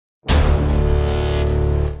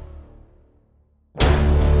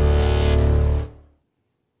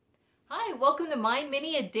welcome to My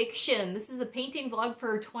Mini Addiction. This is a painting vlog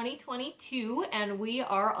for 2022 and we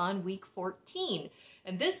are on week 14.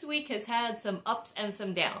 And this week has had some ups and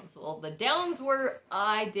some downs. Well, the downs were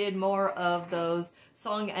I did more of those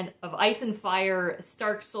Song of Ice and Fire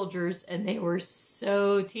Stark Soldiers and they were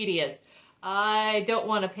so tedious. I don't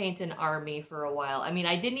want to paint an army for a while. I mean,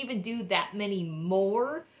 I didn't even do that many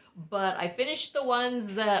more, but I finished the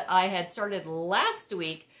ones that I had started last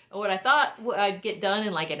week. And what I thought I'd get done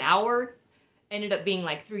in like an hour ended up being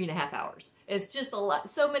like 3.5 hours. It's just a lot,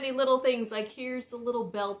 so many little things, like here's the little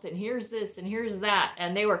belt and here's this and here's that.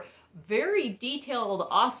 And they were very detailed,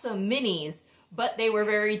 awesome minis, but they were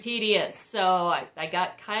very tedious. So I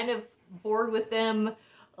got kind of bored with them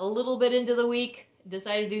a little bit into the week,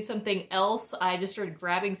 decided to do something else. I just started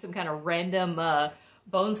grabbing some kind of random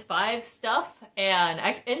Bones 5 stuff, and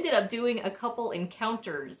I ended up doing a couple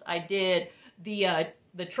encounters. I did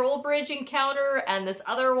the troll bridge encounter and this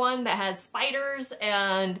other one that has spiders,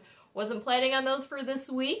 and wasn't planning on those for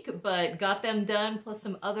this week, but got them done, plus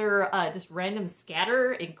some other just random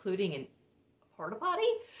scatter, including a porta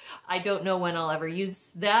potty. I don't know when I'll ever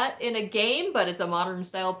use that in a game, but it's a modern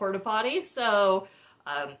style porta potty, so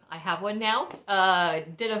I have one now.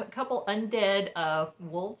 Did a couple undead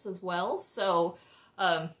wolves as well, so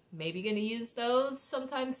maybe gonna use those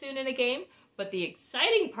sometime soon in a game. But the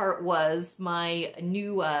exciting part was my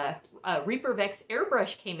new Reaper Vex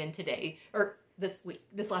airbrush came in today, or this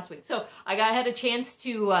last week. So I had a chance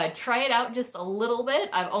to try it out just a little bit.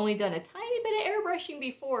 I've only done a tiny bit of airbrushing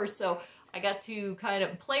before, so I got to kind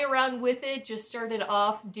of play around with it. Just started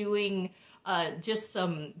off doing just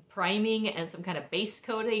some priming and some kind of base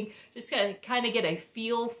coating, just to kind of get a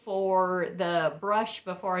feel for the brush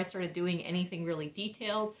before I started doing anything really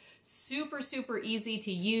detailed. Super, super easy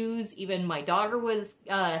to use. Even my daughter was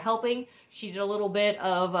helping. She did a little bit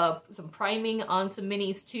of some priming on some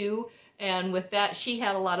minis too, and with that she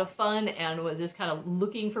had a lot of fun and was just kind of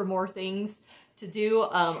looking for more things to do.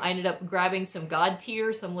 I ended up grabbing some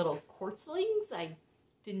GodTear, some little quartzlings. I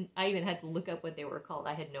even had to look up what they were called.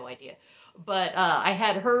 I had no idea. But I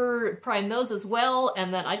had her prime those as well,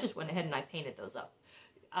 and then I just went ahead and I painted those up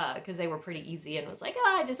because they were pretty easy, and was like,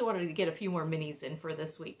 I just wanted to get a few more minis in for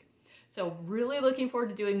this week. So really looking forward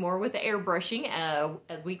to doing more with the airbrushing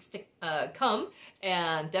as weeks to come,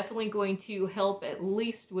 and definitely going to help at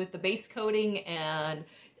least with the base coating and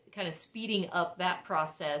kind of speeding up that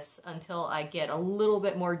process until I get a little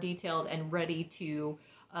bit more detailed and ready to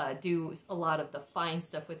do a lot of the fine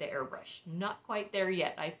stuff with the airbrush. Not quite there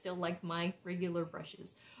yet. I still like my regular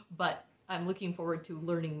brushes, but I'm looking forward to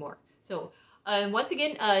learning more. So once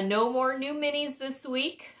again, no more new minis this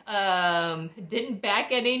week. Didn't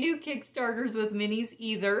back any new Kickstarters with minis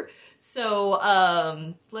either.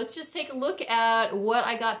 So let's just take a look at what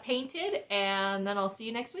I got painted, and then I'll see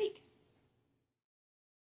you next week.